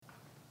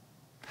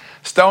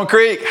Stone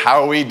Creek,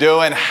 how are we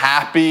doing?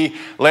 Happy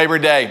Labor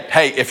Day.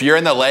 Hey, if you're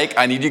in the lake,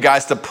 I need you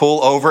guys to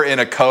pull over in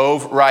a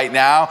cove right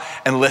now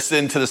and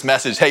listen to this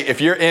message. Hey, if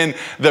you're in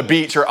the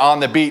beach or on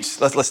the beach,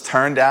 let's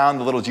turn down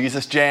the little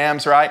Jesus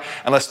jams, right?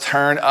 And let's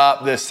turn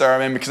up this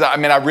sermon because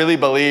I really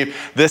believe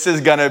this is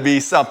going to be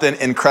something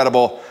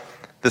incredible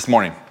this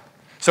morning.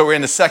 So we're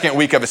in the second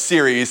week of a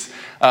series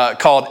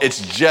called It's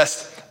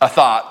Just a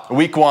Thought.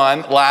 Week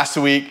one, last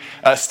week,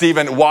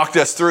 Stephen walked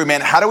us through,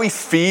 how do we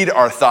feed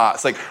our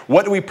thoughts? Like,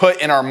 what do we put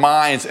in our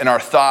minds and our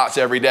thoughts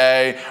every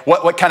day?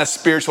 What kind of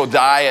spiritual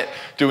diet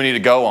do we need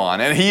to go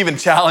on? And he even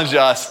challenged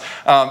us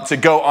to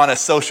go on a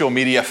social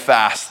media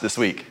fast this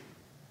week.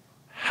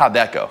 How'd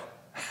that go?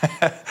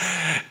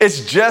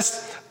 It's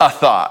just a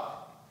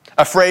thought,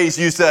 a phrase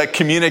used to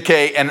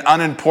communicate an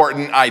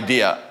unimportant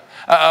idea.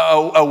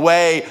 A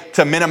way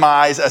to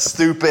minimize a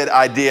stupid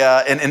idea,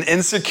 an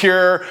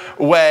insecure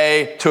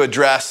way to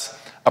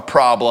address a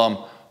problem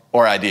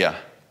or idea.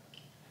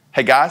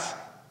 Hey guys,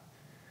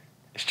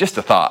 it's just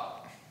a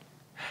thought.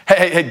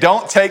 Hey,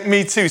 don't take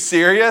me too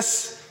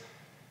serious.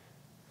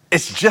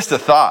 It's just a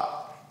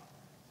thought.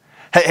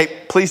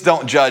 Hey, please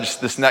don't judge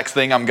this next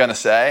thing I'm gonna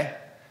say,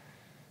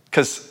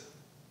 because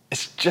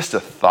it's just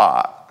a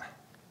thought.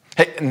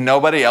 Hey,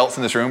 nobody else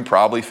in this room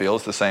probably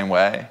feels the same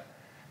way.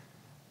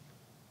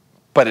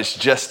 But it's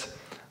just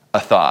a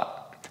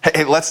thought.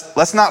 Hey,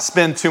 let's not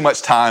spend too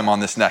much time on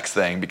this next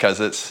thing because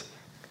it's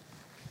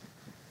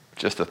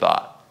just a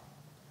thought.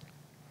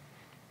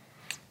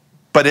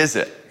 But is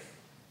it?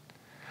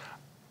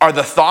 Are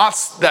the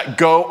thoughts that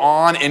go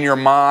on in your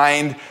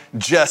mind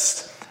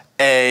just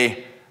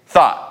a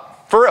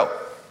thought? For real.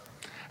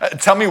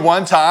 Tell me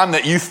one time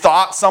that you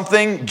thought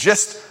something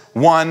just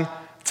one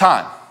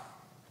time.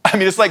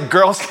 It's like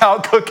Girl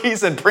Scout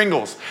cookies and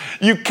Pringles.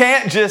 You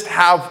can't just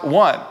have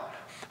one.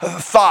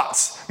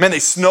 Thoughts, they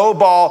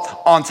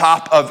snowball on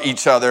top of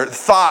each other.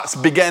 Thoughts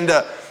begin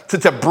to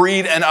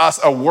breed in us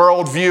a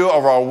worldview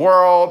of our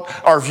world,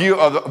 our view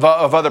of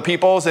other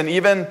people's, and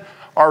even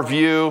our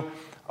view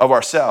of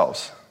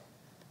ourselves.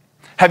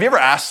 Have you ever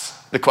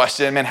asked the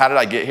question, how did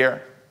I get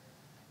here?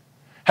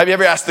 Have you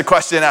ever asked the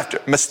question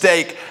after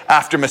mistake,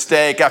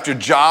 after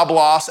job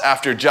loss,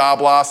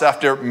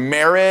 after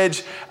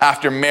marriage,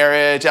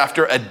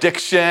 after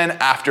addiction,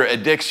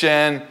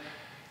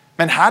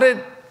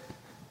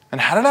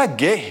 how did I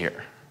get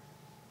here?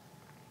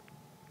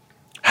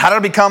 How did I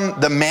become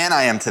the man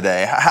I am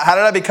today? How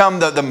did I become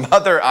the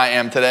mother I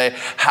am today?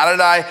 How did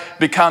I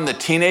become the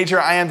teenager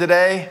I am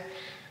today?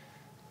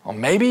 Well,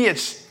 maybe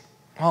it's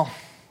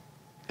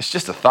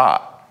just a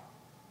thought.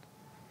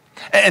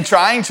 And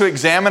trying to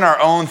examine our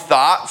own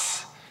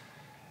thoughts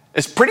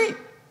is pretty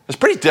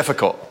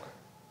difficult.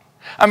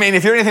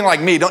 If you're anything like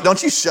me,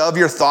 don't you shove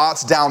your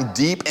thoughts down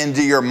deep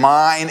into your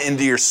mind,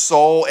 into your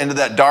soul, into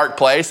that dark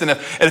place? And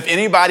if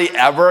anybody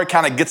ever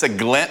kind of gets a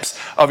glimpse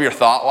of your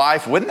thought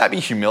life, wouldn't that be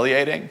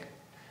humiliating?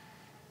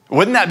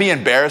 Wouldn't that be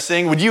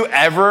embarrassing? Would you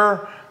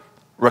ever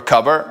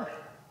recover?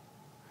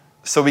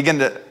 So we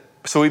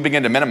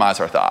begin to minimize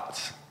our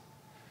thoughts.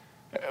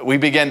 We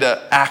begin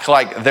to act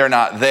like they're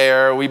not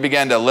there. We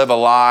begin to live a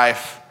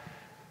life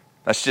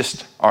that's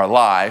just our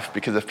life,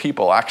 because if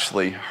people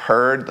actually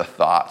heard the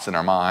thoughts in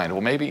our mind,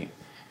 well, maybe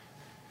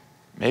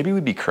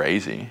we'd be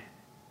crazy.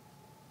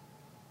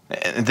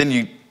 And then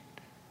you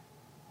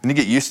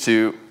get used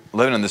to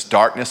living in this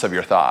darkness of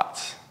your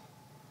thoughts.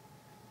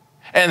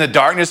 And the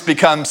darkness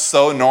becomes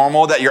so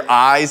normal that your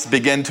eyes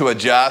begin to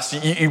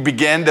adjust. You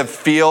begin to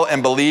feel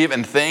and believe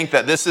and think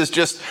that this is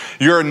just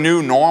your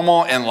new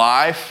normal in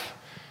life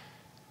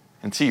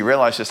until you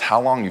realize just how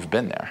long you've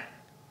been there.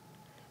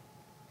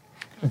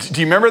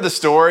 Do you remember the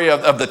story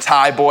of the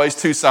Thai boys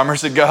 2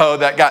 summers ago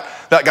that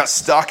got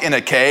stuck in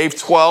a cave?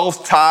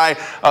 12 Thai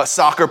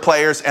soccer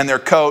players and their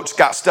coach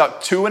got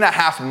stuck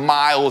 2.5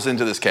 miles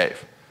into this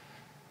cave.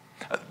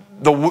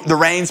 The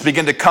rains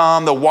begin to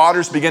come. The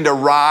waters begin to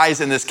rise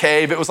in this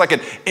cave. It was like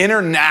an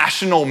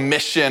international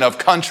mission of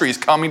countries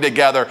coming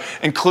together,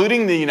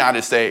 including the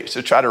United States,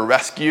 to try to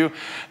rescue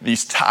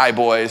these Thai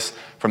boys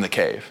from the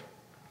cave.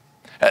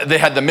 They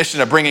had the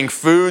mission of bringing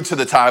food to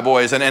the Thai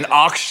boys and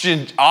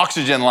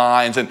oxygen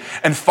lines. And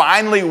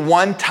finally,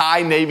 one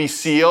Thai Navy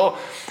SEAL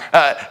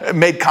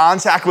made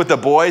contact with the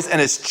boys, and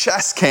his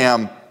chest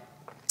cam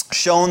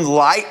shone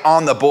light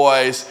on the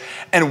boys.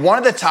 And one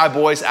of the Thai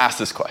boys asked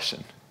this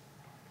question.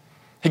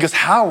 He goes,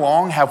 "How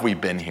long have we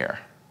been here?"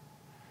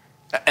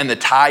 And the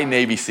Thai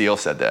Navy SEAL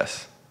said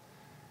this,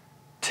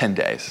 10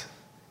 days.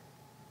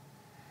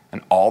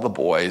 And all the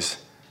boys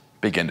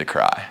begin to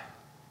cry.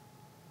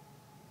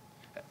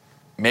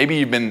 Maybe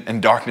you've been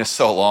in darkness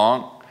so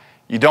long,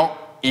 you don't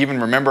even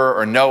remember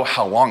or know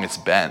how long it's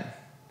been.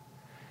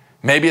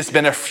 Maybe it's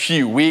been a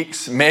few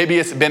weeks. Maybe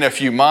it's been a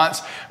few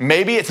months.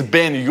 Maybe it's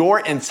been your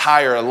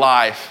entire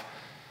life,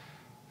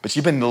 but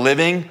you've been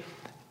living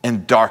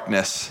in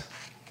darkness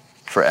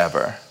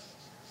forever.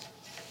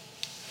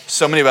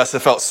 So many of us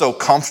have felt so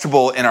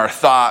comfortable in our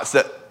thoughts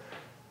that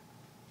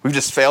we've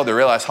just failed to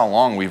realize how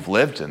long we've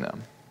lived in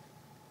them.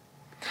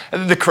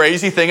 The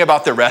crazy thing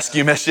about the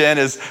rescue mission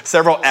is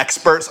several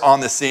experts on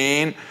the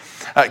scene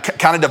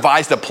kind of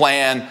devised a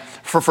plan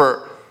for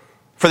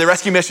the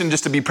rescue mission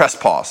just to be press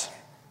pause.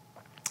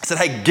 Said,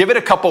 hey, give it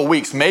a couple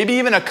weeks, maybe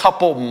even a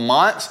couple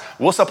months.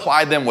 We'll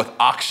supply them with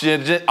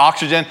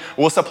oxygen.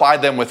 We'll supply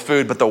them with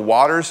food, but the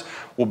waters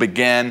will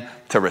begin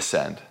to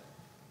rescind.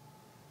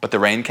 But the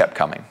rain kept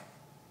coming.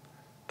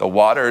 The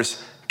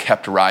waters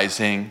kept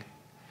rising,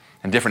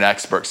 and different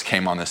experts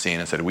came on the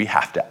scene and said, we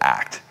have to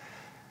act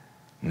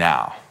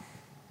now.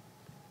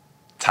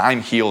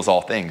 Time heals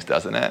all things,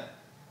 doesn't it?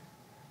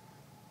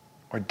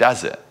 Or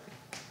does it?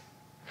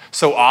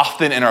 So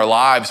often in our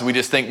lives, we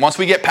just think once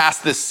we get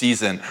past this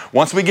season,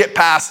 once we get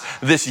past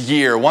this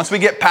year, once we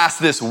get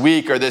past this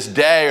week or this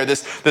day or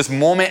this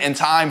moment in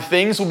time,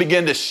 things will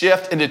begin to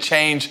shift and to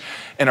change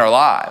in our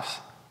lives.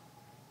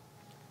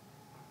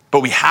 But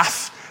we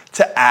have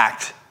to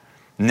act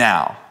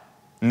now.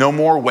 No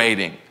more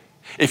waiting.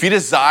 If you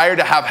desire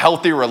to have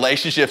healthy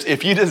relationships,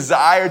 if you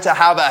desire to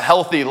have a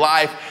healthy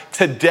life,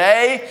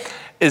 today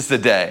is the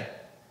day.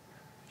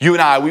 You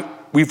and I,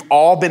 we've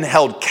all been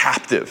held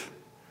captive,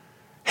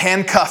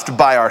 handcuffed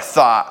by our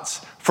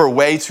thoughts for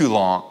way too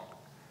long.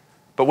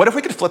 But what if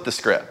we could flip the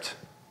script?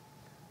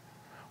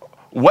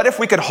 What if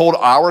we could hold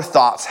our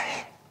thoughts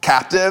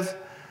captive?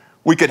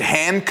 We could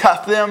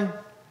handcuff them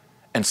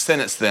and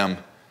sentence them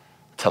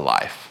to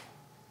life.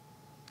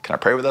 Can I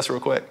pray with us real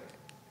quick?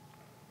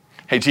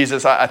 Hey,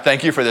 Jesus, I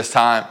thank you for this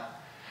time.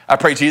 I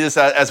pray, Jesus,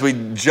 as we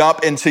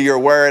jump into your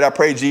word, I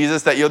pray,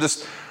 Jesus, that you'll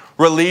just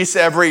release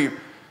every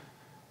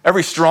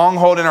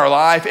stronghold in our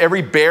life,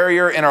 every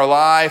barrier in our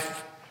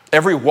life,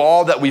 every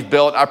wall that we've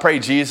built. I pray,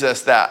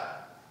 Jesus,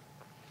 that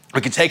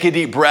we could take a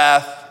deep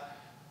breath,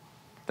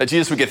 that,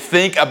 Jesus, we could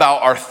think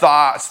about our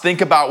thoughts,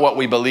 think about what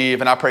we believe.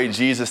 And I pray,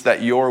 Jesus,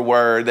 that your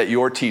word, that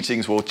your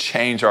teachings will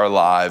change our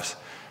lives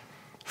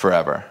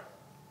forever.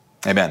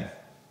 Amen.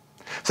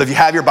 So if you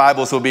have your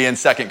Bibles, we'll be in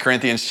 2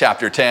 Corinthians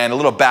chapter 10. A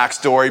little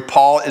backstory.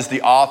 Paul is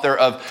the author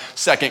of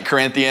 2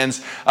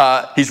 Corinthians.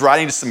 He's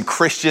writing to some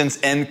Christians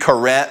in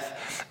Corinth.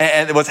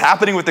 And what's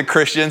happening with the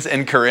Christians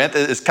in Corinth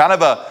is kind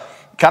of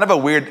a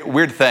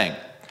weird thing.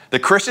 The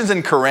Christians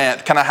in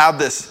Corinth kind of have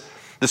this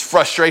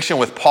frustration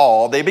with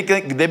Paul. They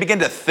begin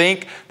to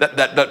think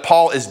that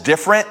Paul is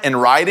different in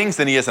writings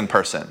than he is in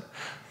person.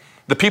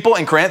 The people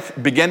in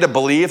Corinth begin to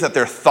believe that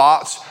their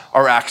thoughts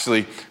are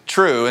actually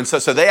true. And so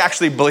they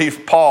actually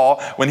believed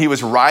Paul when he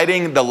was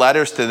writing the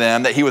letters to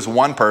them, that he was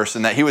one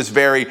person, that he was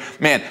very,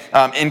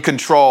 in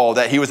control,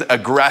 that he was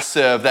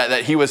aggressive,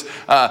 that he was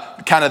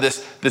kind of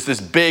this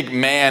big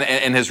man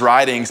in his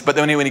writings. But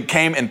then when he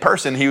came in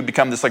person, he would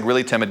become this like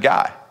really timid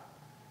guy.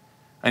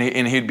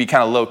 And he'd be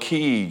kind of low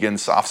key and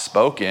soft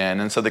spoken.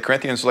 And so the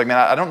Corinthians were like, man,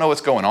 I don't know what's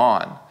going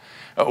on.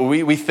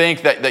 We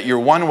think that you're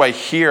one way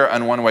here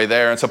and one way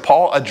there. And so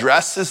Paul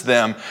addresses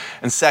them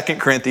in 2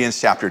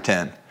 Corinthians chapter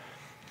 10.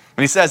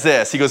 And he says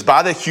this, he goes,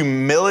 by the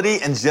humility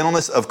and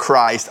gentleness of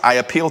Christ, I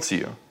appeal to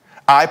you.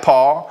 I,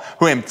 Paul,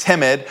 who am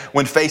timid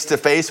when face to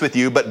face with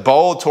you, but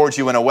bold towards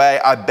you in a way,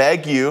 I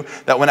beg you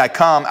that when I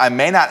come, I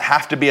may not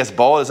have to be as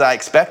bold as I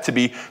expect to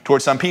be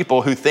towards some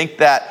people who think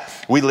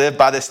that we live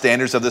by the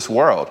standards of this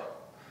world.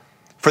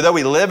 For though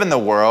we live in the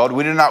world,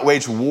 we do not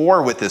wage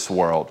war with this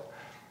world.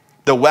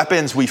 The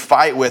weapons we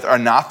fight with are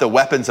not the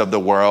weapons of the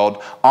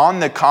world.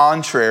 On the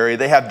contrary,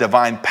 they have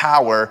divine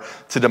power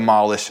to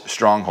demolish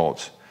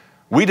strongholds.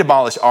 We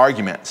demolish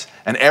arguments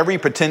and every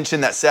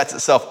pretension that sets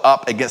itself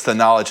up against the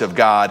knowledge of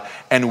God,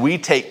 and we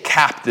take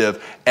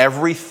captive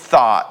every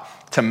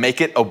thought to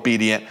make it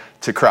obedient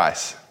to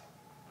Christ.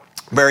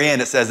 Very end,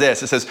 it says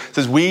this. It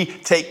says we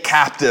take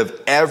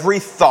captive every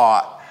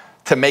thought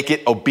to make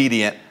it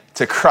obedient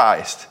to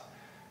Christ,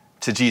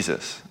 to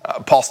Jesus.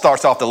 Paul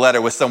starts off the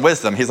letter with some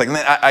wisdom. He's like,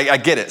 man, I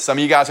get it. Some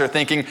of you guys are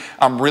thinking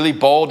I'm really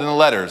bold in the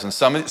letters. And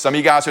some of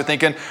you guys are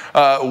thinking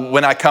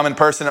when I come in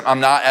person,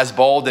 I'm not as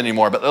bold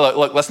anymore. But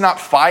look, let's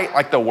not fight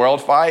like the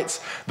world fights.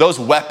 Those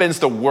weapons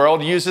the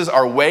world uses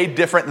are way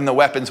different than the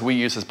weapons we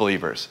use as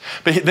believers.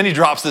 But then he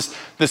drops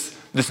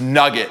this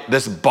nugget,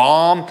 this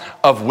bomb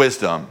of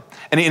wisdom.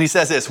 And he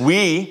says this,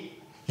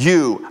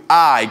 you,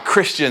 I,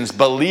 Christians,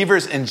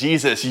 believers in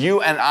Jesus,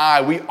 you and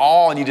I, we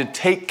all need to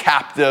take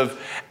captive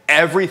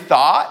every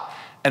thought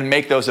and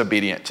make those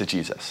obedient to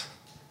Jesus.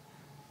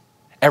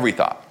 Every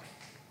thought.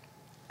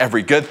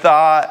 Every good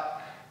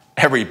thought,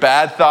 every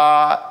bad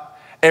thought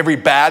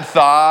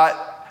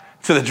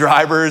to the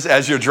drivers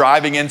as you're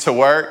driving into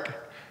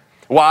work.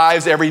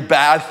 Wives, every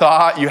bad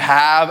thought you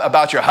have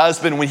about your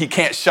husband when he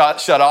can't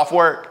shut off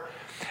work.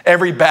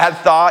 Every bad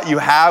thought you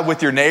have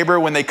with your neighbor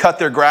when they cut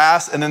their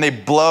grass and then they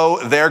blow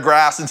their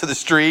grass into the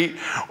street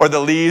or the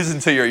leaves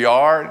into your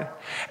yard.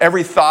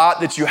 Every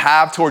thought that you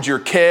have towards your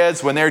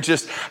kids when they're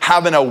just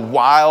having a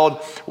wild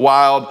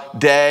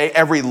day.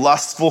 Every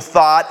lustful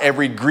thought,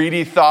 every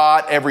greedy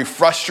thought, every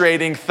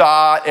frustrating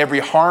thought, every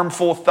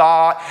harmful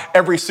thought,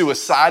 every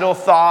suicidal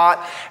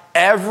thought.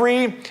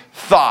 Every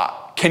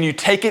thought, can you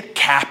take it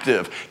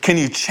captive? Can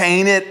you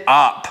chain it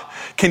up?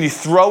 Can you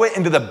throw it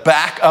into the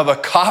back of a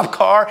cop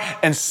car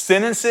and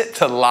sentence it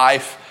to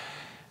life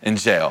in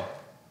jail?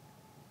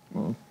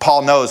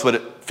 Paul knows what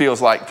it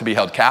feels like to be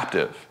held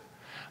captive.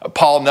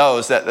 Paul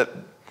knows that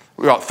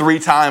about 3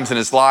 times in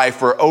his life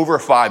for over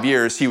 5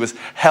 years, he was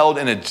held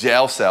in a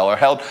jail cell or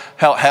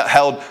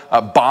held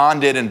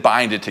bonded and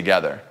binded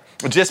together.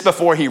 Just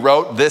before he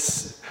wrote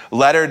this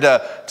letter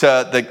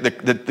to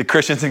the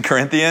Christians in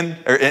Corinth,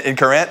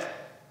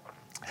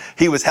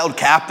 he was held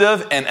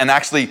captive and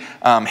actually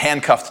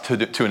handcuffed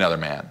to another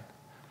man.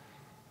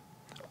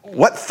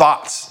 What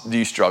thoughts do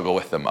you struggle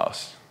with the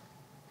most?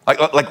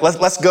 Like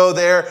let's go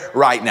there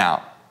right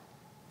now.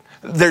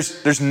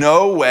 There's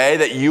no way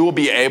that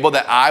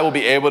I will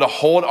be able to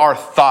hold our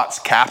thoughts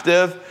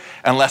captive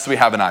unless we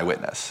have an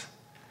eyewitness.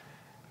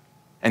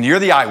 And you're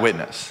the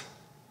eyewitness.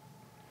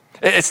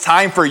 It's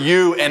time for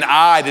you and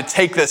I to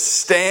take the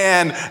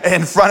stand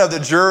in front of the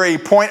jury,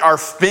 point our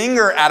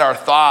finger at our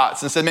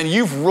thoughts and say, man,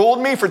 you've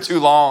ruled me for too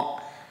long.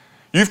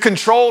 You've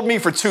controlled me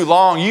for too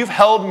long. You've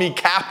held me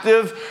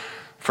captive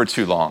for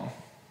too long.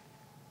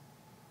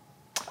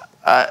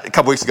 A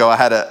couple weeks ago, I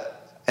had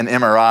an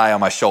MRI on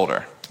my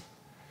shoulder.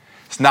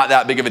 It's not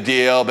that big of a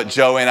deal, but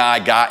Joe and I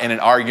got in an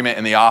argument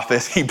in the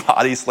office. He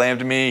body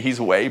slammed me. He's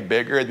way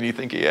bigger than you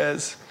think he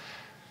is.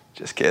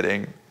 Just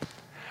kidding.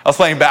 I was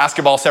playing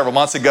basketball several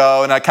months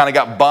ago, and I kind of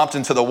got bumped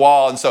into the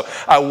wall. And so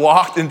I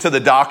walked into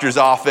the doctor's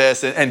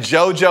office, and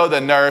JoJo,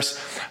 the nurse,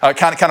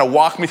 kind of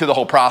walked me through the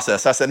whole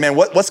process. I said, man,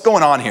 what's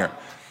going on here?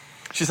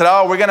 She said,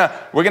 we're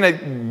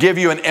gonna give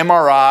you an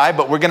MRI,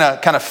 but we're gonna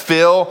kind of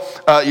fill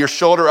your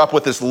shoulder up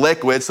with this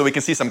liquid so we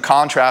can see some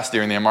contrast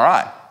during the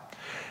MRI.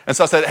 And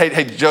so I said,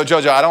 hey,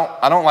 JoJo,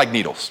 I don't like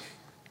needles.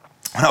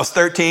 When I was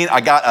 13, I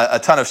got a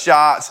ton of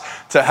shots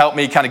to help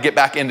me kind of get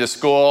back into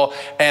school.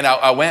 And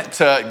I went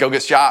to go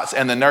get shots,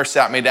 and the nurse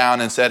sat me down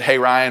and said, hey,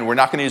 Ryan, we're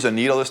not gonna use a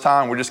needle this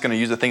time. We're just gonna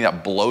use a thing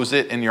that blows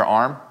it in your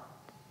arm.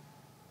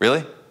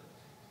 Really?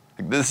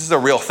 This is a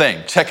real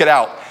thing. Check it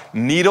out.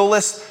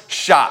 Needleless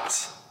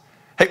shots.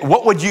 Hey,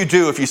 what would you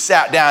do if you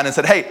sat down and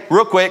said, hey,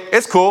 real quick,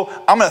 it's cool.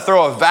 I'm gonna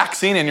throw a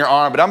vaccine in your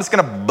arm, but I'm just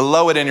gonna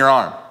blow it in your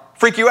arm.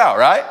 Freak you out,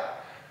 right?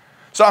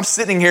 So I'm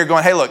sitting here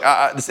going, hey, look,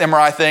 this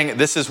MRI thing,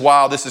 this is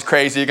wild, this is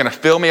crazy. You're going to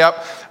fill me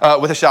up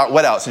with a shot.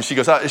 What else? And she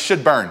goes, it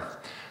should burn.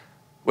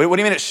 What do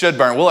you mean it should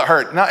burn? Will it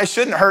hurt? No, it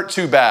shouldn't hurt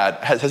too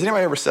bad. Has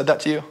anybody ever said that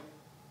to you?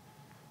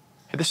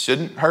 Hey, this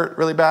shouldn't hurt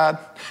really bad?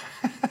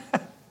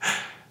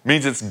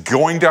 Means it's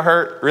going to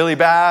hurt really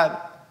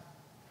bad?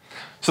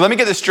 So let me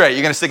get this straight.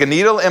 You're going to stick a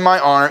needle in my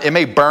arm. It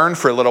may burn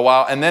for a little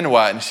while, and then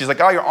what? And she's like,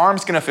 your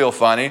arm's going to feel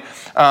funny,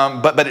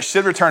 but it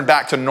should return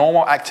back to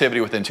normal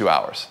activity within 2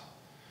 hours.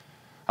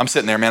 I'm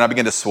sitting there, man, I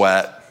begin to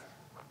sweat.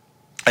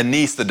 And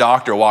Niece, the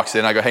doctor, walks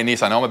in. I go, hey,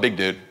 Niece, I know I'm a big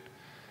dude.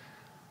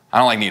 I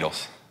don't like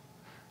needles.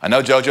 I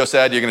know JoJo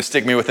said you're going to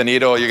stick me with a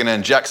needle. You're going to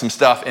inject some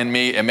stuff in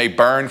me. It may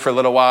burn for a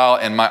little while,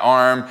 and my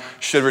arm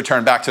should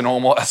return back to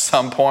normal at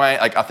some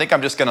point. Like, I think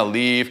I'm just going to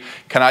leave.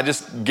 Can I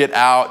just get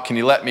out? Can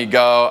you let me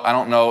go? I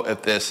don't know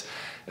if this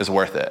is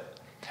worth it.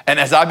 And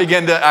as I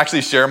begin to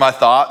actually share my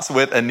thoughts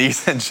with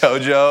Anise and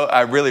JoJo,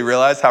 I really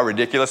realized how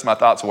ridiculous my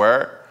thoughts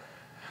were.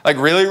 Like,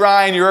 really,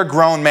 Ryan, you're a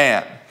grown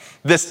man.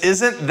 This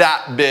isn't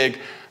that big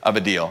of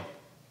a deal.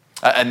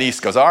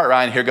 Anise goes, all right,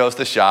 Ryan, here goes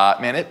the shot.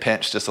 Man, it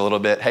pinched just a little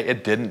bit. Hey,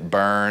 it didn't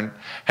burn.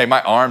 Hey,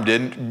 my arm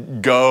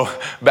didn't go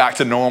back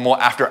to normal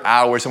after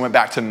hours. It went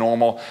back to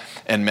normal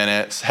in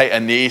minutes. Hey,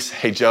 Anise,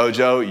 hey,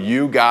 JoJo,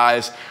 you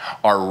guys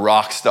are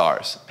rock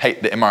stars. Hey,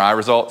 the MRI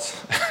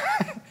results,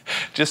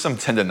 just some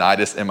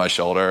tendonitis in my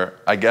shoulder.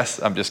 I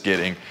guess I'm just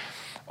getting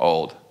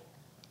old.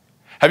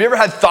 Have you ever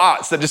had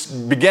thoughts that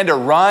just began to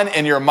run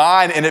in your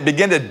mind and it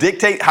began to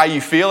dictate how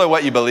you feel or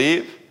what you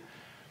believe?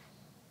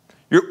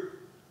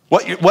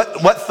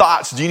 What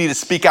thoughts do you need to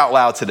speak out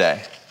loud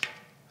today?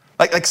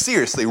 Like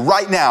seriously,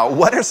 right now,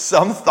 what are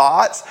some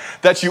thoughts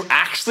that you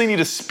actually need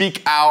to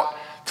speak out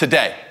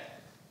today?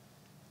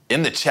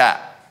 In the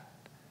chat.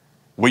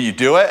 Will you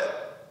do it?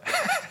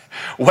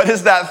 What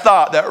is that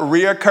thought that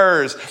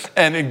reoccurs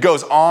and it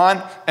goes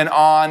on and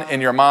on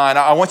in your mind?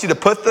 I want you to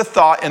put the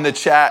thought in the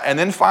chat and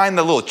then find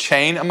the little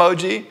chain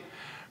emoji,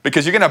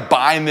 because you're going to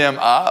bind them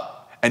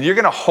up and you're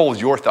going to hold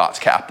your thoughts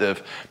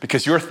captive,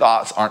 because your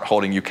thoughts aren't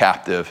holding you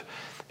captive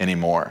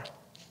anymore.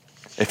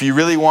 If you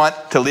really want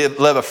to live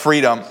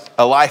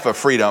a life of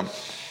freedom,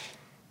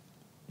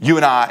 you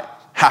and I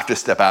have to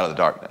step out of the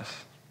darkness.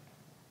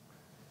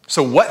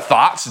 So what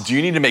thoughts do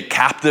you need to make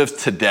captive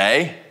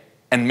today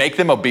and make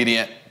them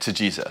obedient to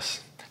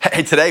Jesus?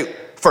 Hey, today,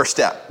 first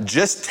step,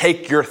 just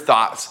take your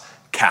thoughts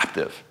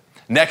captive.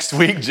 Next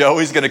week,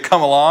 Joey's gonna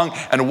come along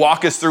and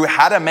walk us through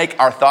how to make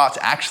our thoughts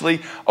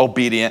actually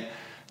obedient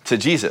to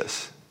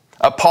Jesus.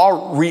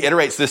 Paul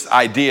reiterates this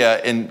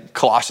idea in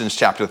Colossians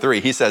chapter 3.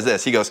 He says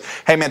this, he goes,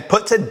 hey man,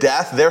 put to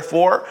death,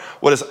 therefore,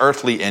 what is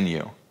earthly in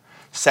you: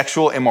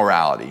 sexual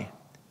immorality,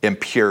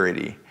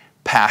 impurity,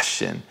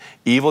 passion,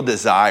 evil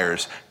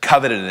desires,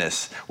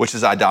 covetousness, which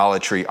is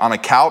idolatry. On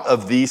account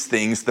of these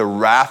things, the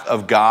wrath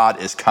of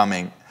God is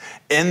coming.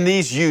 In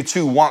these you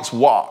too once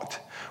walked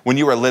when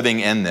you were living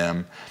in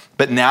them,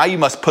 but now you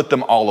must put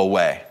them all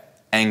away: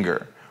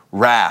 anger,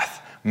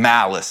 wrath,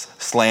 malice,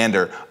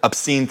 slander,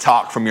 obscene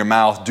talk from your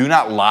mouth. Do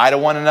not lie to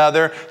one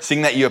another,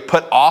 seeing that you have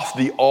put off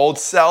the old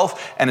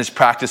self and its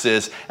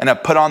practices and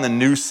have put on the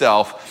new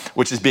self,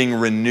 which is being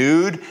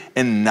renewed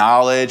in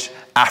knowledge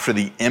after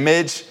the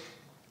image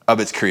of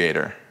its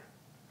creator.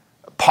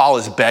 Paul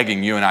is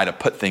begging you and I to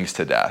put things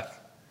to death.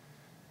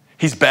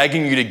 He's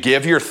begging you to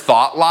give your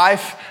thought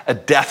life a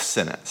death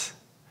sentence.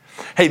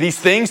 Hey, these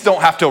things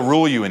don't have to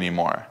rule you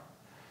anymore.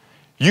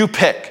 You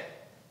pick.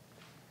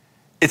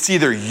 It's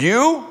either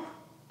you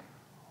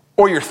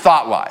or your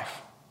thought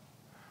life.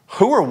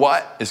 Who or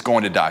what is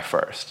going to die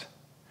first?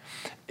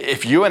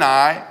 If you and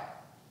I,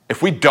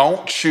 if we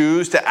don't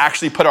choose to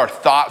actually put our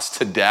thoughts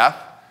to death,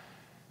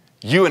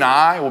 you and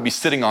I will be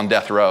sitting on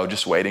death row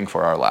just waiting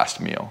for our last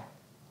meal.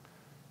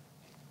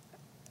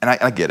 And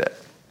I get it.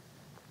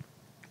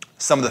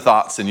 Some of the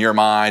thoughts in your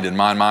mind and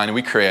my mind,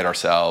 we create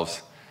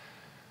ourselves.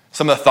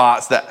 Some of the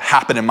thoughts that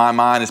happen in my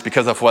mind is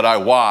because of what I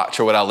watch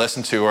or what I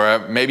listen to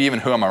or maybe even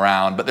who I'm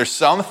around. But there's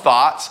some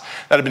thoughts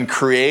that have been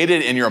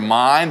created in your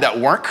mind that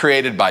weren't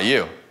created by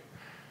you.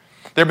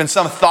 There have been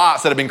some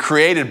thoughts that have been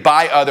created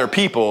by other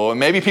people. And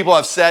maybe people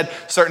have said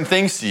certain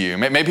things to you.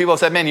 Maybe people have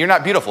said, man, you're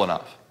not beautiful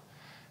enough.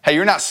 Hey,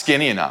 you're not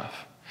skinny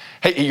enough.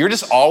 Hey, you're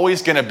just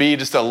always going to be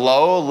just a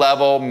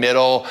low-level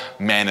middle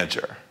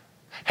manager.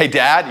 Hey,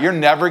 Dad, you're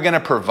never going to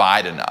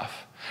provide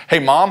enough. Hey,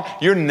 Mom,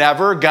 you're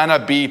never going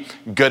to be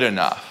good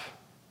enough.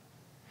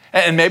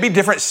 And maybe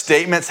different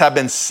statements have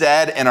been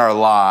said in our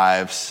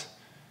lives,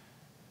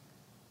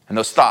 and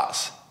those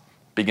thoughts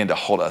begin to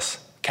hold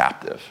us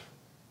captive.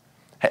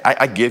 Hey,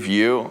 I give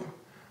you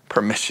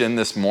permission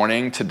this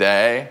morning,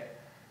 today,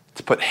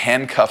 to put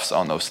handcuffs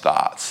on those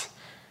thoughts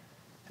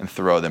and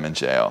throw them in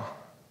jail.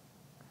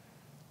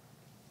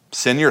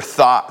 Send your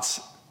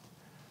thoughts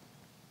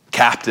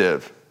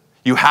captive.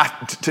 You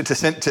have to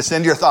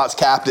send your thoughts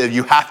captive.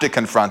 You have to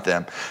confront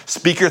them.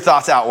 Speak your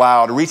thoughts out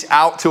loud. Reach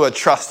out to a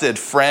trusted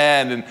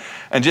friend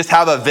and just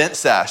have a vent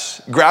sesh.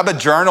 Grab a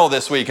journal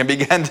this week and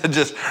begin to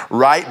just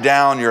write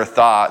down your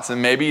thoughts. And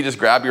maybe you just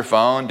grab your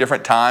phone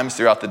different times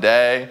throughout the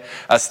day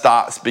as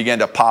thoughts begin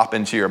to pop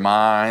into your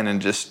mind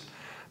and just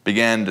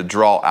begin to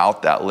draw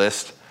out that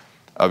list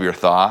of your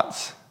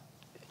thoughts.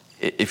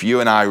 If you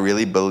and I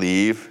really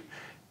believe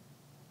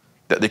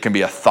that there can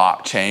be a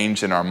thought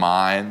change in our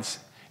minds,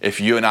 if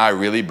you and I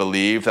really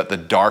believe that the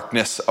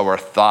darkness of our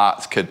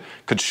thoughts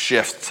could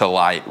shift to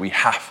light, we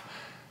have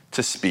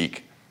to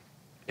speak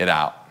it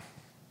out.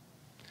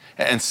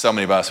 And so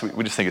many of us,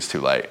 we just think it's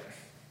too late.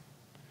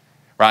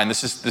 Ryan,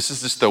 this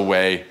is just the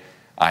way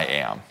I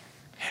am.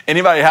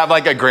 Anybody have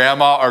like a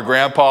grandma or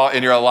grandpa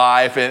in your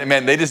life, and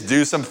man, they just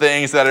do some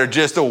things that are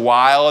just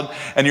wild,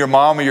 and your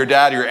mom or your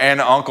dad or your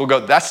aunt or uncle go,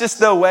 that's just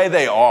the way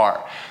they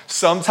are.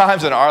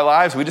 Sometimes in our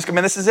lives, we just go,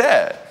 man, this is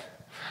it.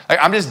 Like,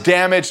 I'm just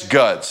damaged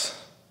goods.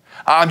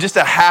 I'm just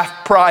a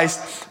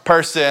half-priced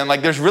person.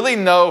 Like, there's really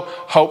no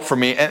hope for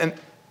me. And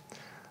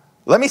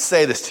let me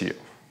say this to you.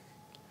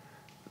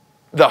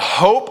 The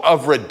hope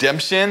of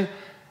redemption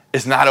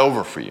is not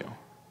over for you.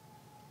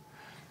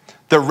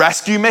 The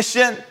rescue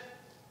mission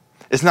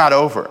is not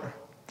over.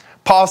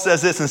 Paul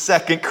says this in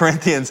 2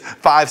 Corinthians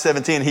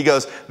 5:17. He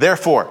goes,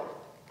 therefore,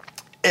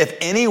 if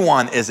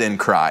anyone is in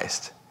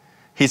Christ,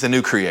 he's a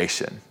new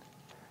creation.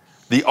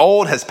 The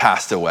old has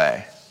passed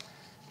away.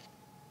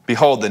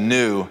 Behold, the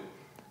new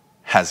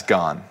has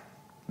gone.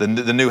 The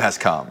new has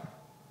come.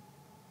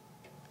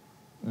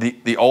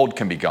 The old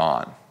can be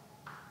gone.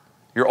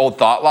 Your old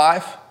thought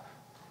life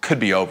could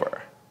be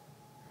over.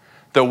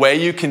 The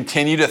way you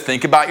continue to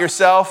think about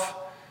yourself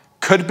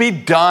could be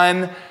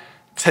done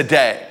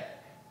today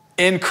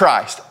in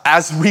Christ.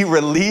 As we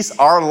release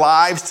our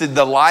lives to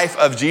the life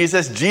of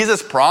Jesus,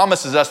 Jesus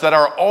promises us that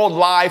our old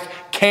life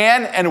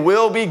can and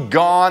will be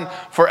gone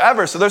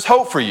forever. So there's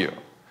hope for you.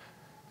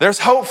 There's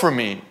hope for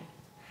me.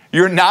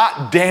 You're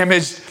not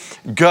damaged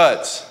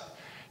goods.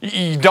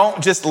 You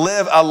don't just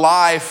live a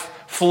life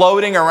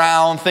floating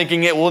around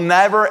thinking it will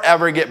never,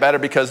 ever get better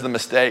because of the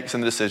mistakes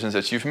and the decisions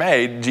that you've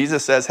made.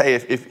 Jesus says, hey,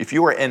 if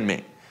you are in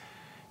me,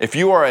 if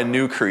you are a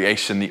new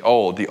creation, the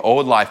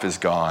old life is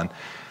gone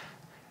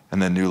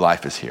and the new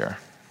life is here.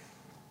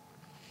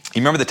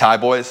 You remember the Thai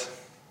boys?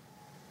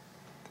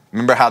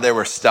 Remember how they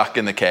were stuck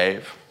in the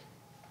cave?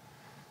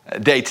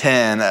 Day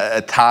 10,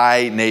 a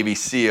Thai Navy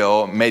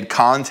SEAL made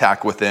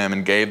contact with them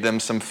and gave them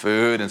some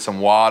food and some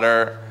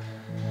water.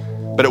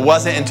 But it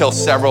wasn't until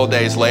several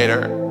days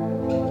later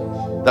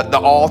that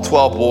all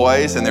 12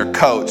 boys and their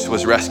coach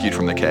was rescued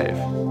from the cave.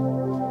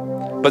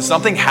 But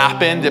something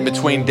happened in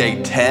between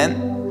day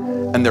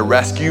 10 and the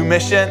rescue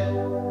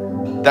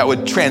mission that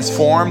would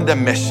transform the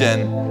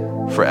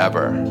mission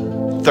forever.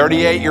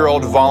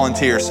 38-year-old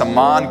volunteer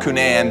Saman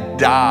Kunan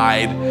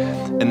died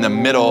in the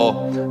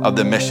middle of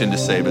the mission to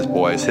save his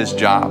boys. His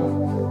job,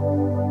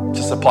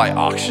 to supply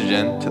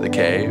oxygen to the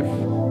cave.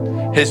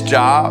 His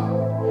job,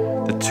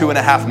 the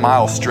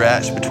 2.5-mile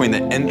stretch between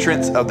the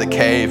entrance of the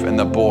cave and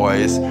the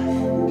boys.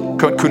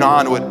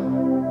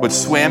 Kunan would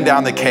swim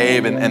down the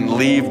cave and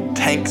leave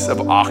tanks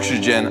of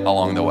oxygen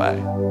along the way.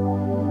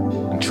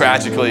 And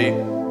tragically,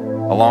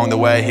 Along the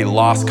way, he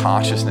lost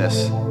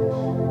consciousness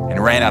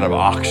and ran out of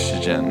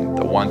oxygen,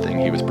 the one thing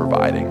he was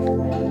providing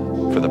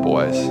for the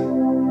boys.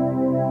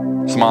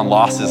 Saman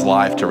lost his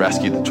life to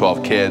rescue the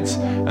 12 kids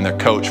and their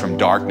coach from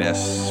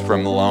darkness,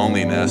 from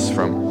loneliness,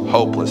 from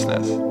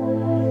hopelessness.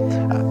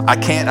 I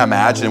can't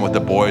imagine what the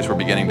boys were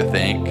beginning to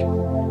think,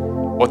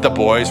 what the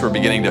boys were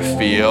beginning to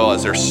feel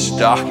as they're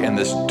stuck in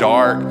this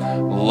dark,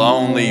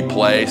 lonely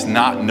place,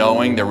 not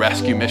knowing the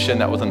rescue mission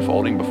that was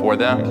unfolding before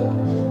them.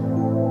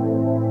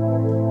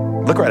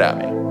 Look right at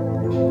me.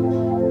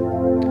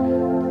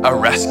 A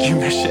rescue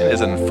mission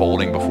is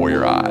unfolding before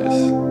your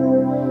eyes.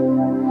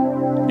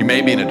 You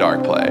may be in a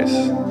dark place.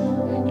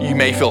 You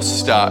may feel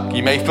stuck.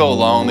 You may feel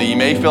lonely. You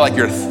may feel like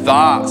your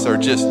thoughts are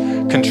just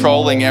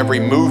controlling every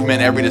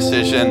movement, every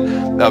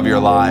decision of your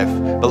life.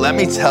 But let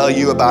me tell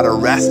you about a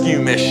rescue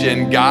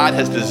mission God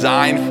has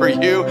designed for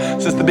you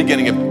since the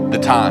beginning of the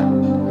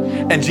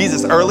time. And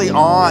Jesus, early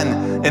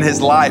on in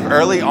his life,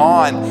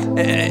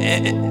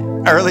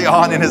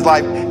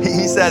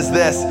 he says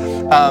this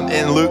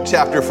in Luke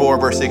chapter 4,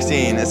 verse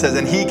 16. It says,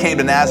 and he came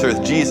to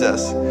Nazareth,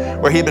 Jesus,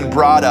 where he'd been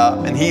brought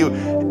up, and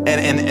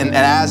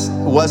as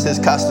was his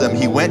custom,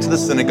 he went to the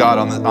synagogue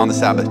on the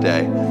Sabbath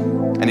day,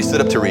 and he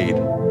stood up to read.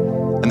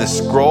 And the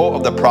scroll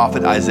of the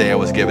prophet Isaiah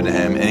was given to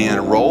him, and he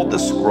unrolled the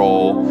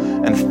scroll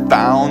and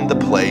found the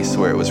place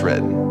where it was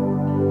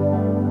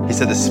written. He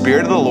said, the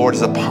Spirit of the Lord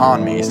is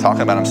upon me. He's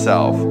talking about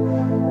himself,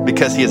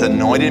 because he has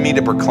anointed me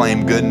to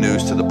proclaim good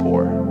news to the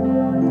poor.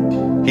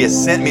 He has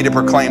sent me to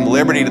proclaim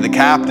liberty to the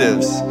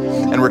captives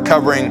and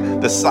recovering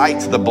the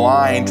sight to the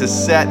blind, to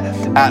set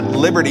at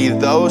liberty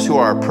those who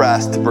are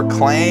oppressed, to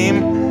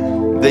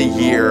proclaim the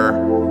year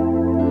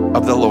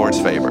of the Lord's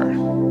favor.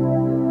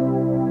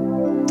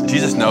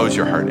 Jesus knows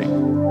you're hurting.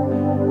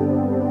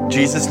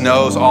 Jesus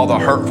knows all the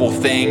hurtful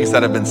things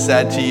that have been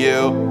said to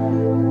you.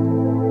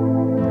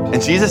 And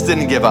Jesus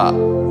didn't give up.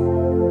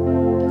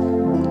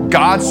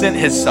 God sent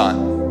his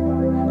son,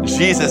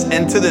 Jesus,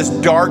 into this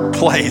dark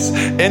place,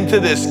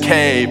 into this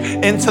cave,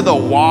 into the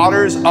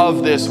waters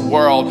of this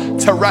world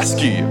to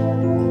rescue you.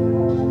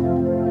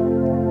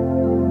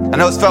 I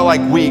know it's felt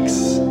like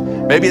weeks.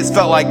 Maybe it's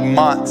felt like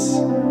months.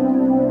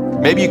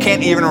 Maybe you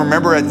can't even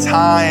remember a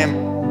time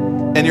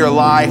in your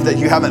life that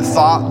you haven't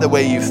thought the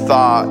way you've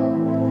thought.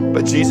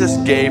 But Jesus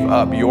gave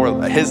up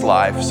his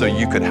life so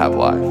you could have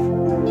life.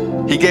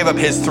 He gave up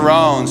his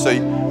throne so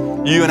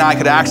you and I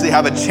could actually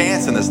have a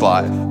chance in this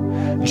life.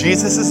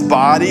 Jesus'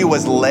 body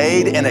was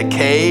laid in a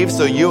cave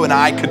so you and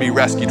I could be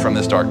rescued from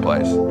this dark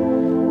place.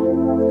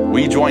 Will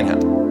you join him?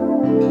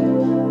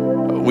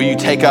 Will you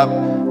take up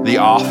the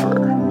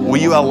offer? Will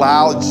you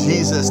allow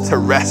Jesus to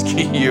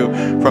rescue you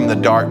from the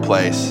dark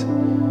place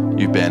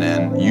you've been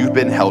in? You've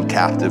been held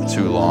captive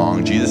too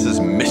long. Jesus'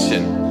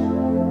 mission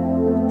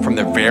from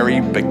the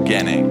very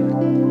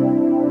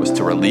beginning was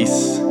to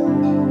release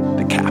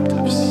the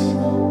captives.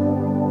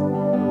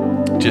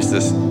 Just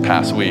this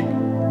past week,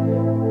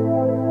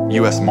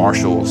 U.S.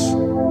 Marshals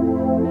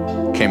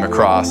came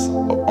across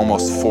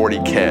almost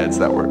 40 kids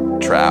that were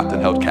trapped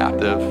and held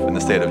captive in the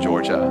state of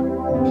Georgia.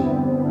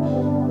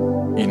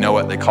 You know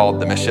what they called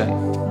the mission?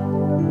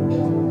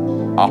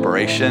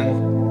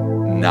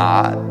 Operation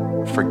Not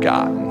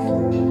Forgotten.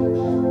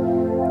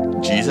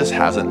 Jesus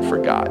hasn't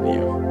forgotten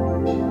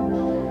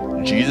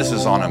you. Jesus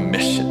is on a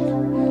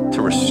mission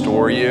to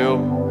restore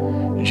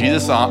you.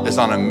 Jesus is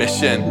on a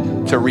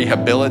mission to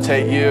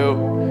rehabilitate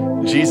you.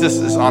 Jesus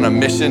is on a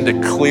mission to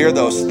clear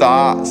those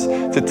thoughts,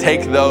 to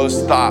take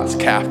those thoughts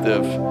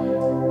captive.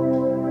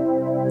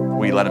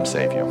 Will you let him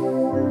save you?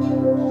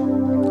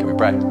 Can we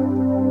pray?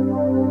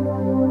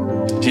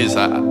 Jesus,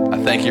 I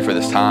thank you for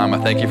this time. I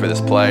thank you for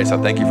this place. I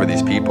thank you for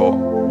these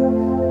people.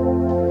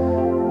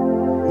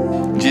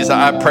 Jesus,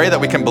 I pray that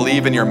we can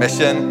believe in your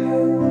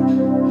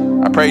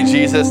mission. I pray,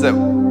 Jesus, that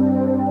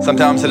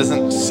sometimes it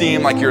doesn't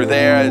seem like you're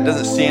there. It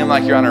doesn't seem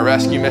like you're on a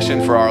rescue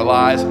mission for our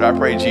lives. But I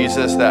pray,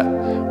 Jesus, that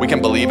we can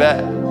believe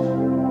it.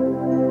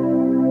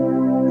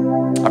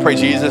 I pray,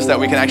 Jesus, that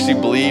we can actually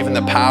believe in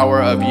the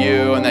power of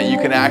you and that you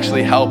can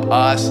actually help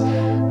us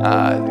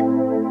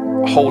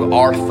hold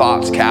our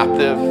thoughts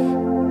captive.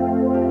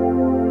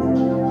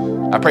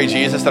 I pray,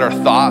 Jesus, that our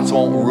thoughts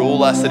won't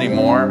rule us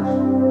anymore.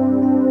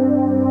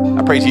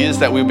 I pray, Jesus,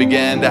 that we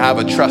begin to have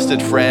a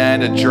trusted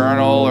friend, a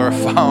journal or a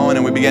phone,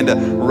 and we begin to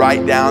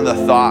write down the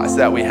thoughts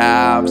that we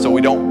have so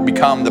we don't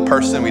become the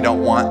person we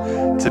don't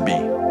want to be.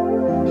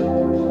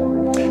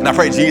 And I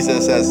pray,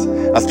 Jesus,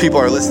 as people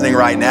are listening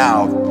right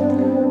now,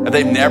 if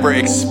they've never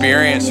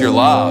experienced your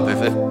love, if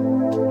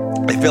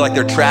they feel like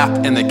they're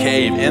trapped in the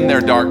cave, in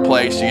their dark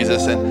place,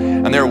 Jesus,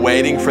 and they're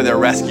waiting for their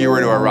rescuer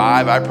to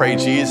arrive, I pray,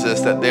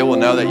 Jesus, that they will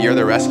know that you're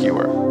the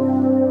rescuer.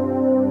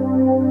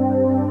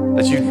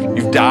 That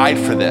you've died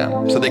for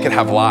them so they can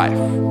have life.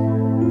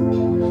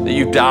 That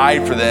you've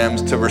died for them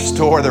to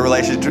restore the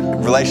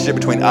relationship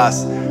between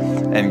us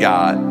and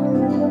God.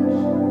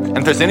 And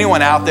if there's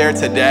anyone out there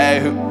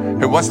today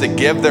who wants to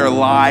give their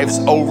lives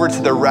over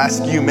to the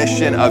rescue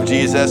mission of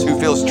Jesus, who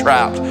feels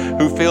trapped,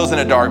 who feels in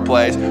a dark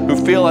place, who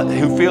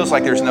feels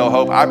like there's no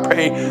hope, I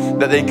pray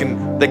that they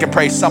can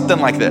pray something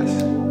like this.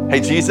 Hey,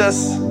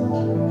 Jesus, I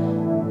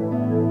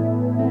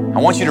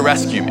want you to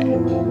rescue me.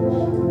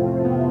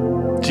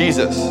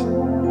 Jesus,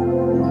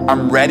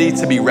 I'm ready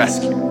to be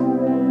rescued.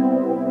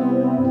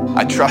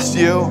 I trust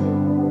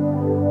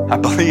you. I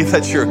believe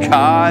that you're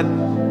God.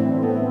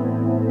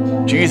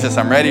 Jesus,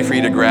 I'm ready for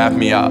you to grab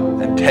me up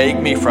and take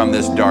me from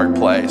this dark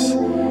place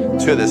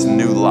to this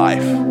new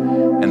life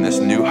and this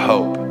new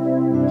hope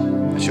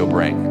that you'll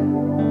bring.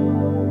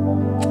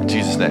 In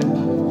Jesus' name,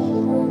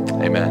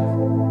 amen.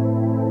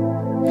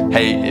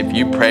 Hey, if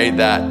you prayed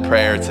that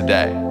prayer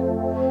today,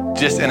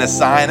 just in a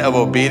sign of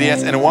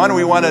obedience, and one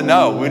we want to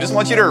know, we just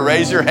want you to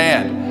raise your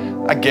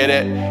hand. I get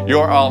it,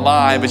 you're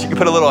online, but you can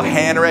put a little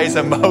hand raise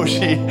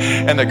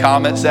emoji in the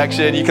comment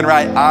section. You can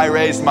write, I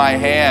raised my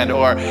hand,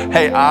 or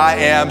hey, I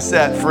am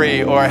set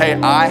free, or hey,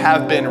 I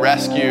have been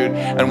rescued.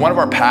 And one of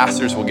our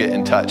pastors will get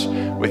in touch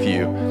with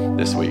you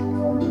this week.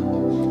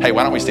 Hey,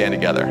 why don't we stand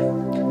together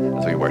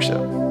as we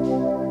worship?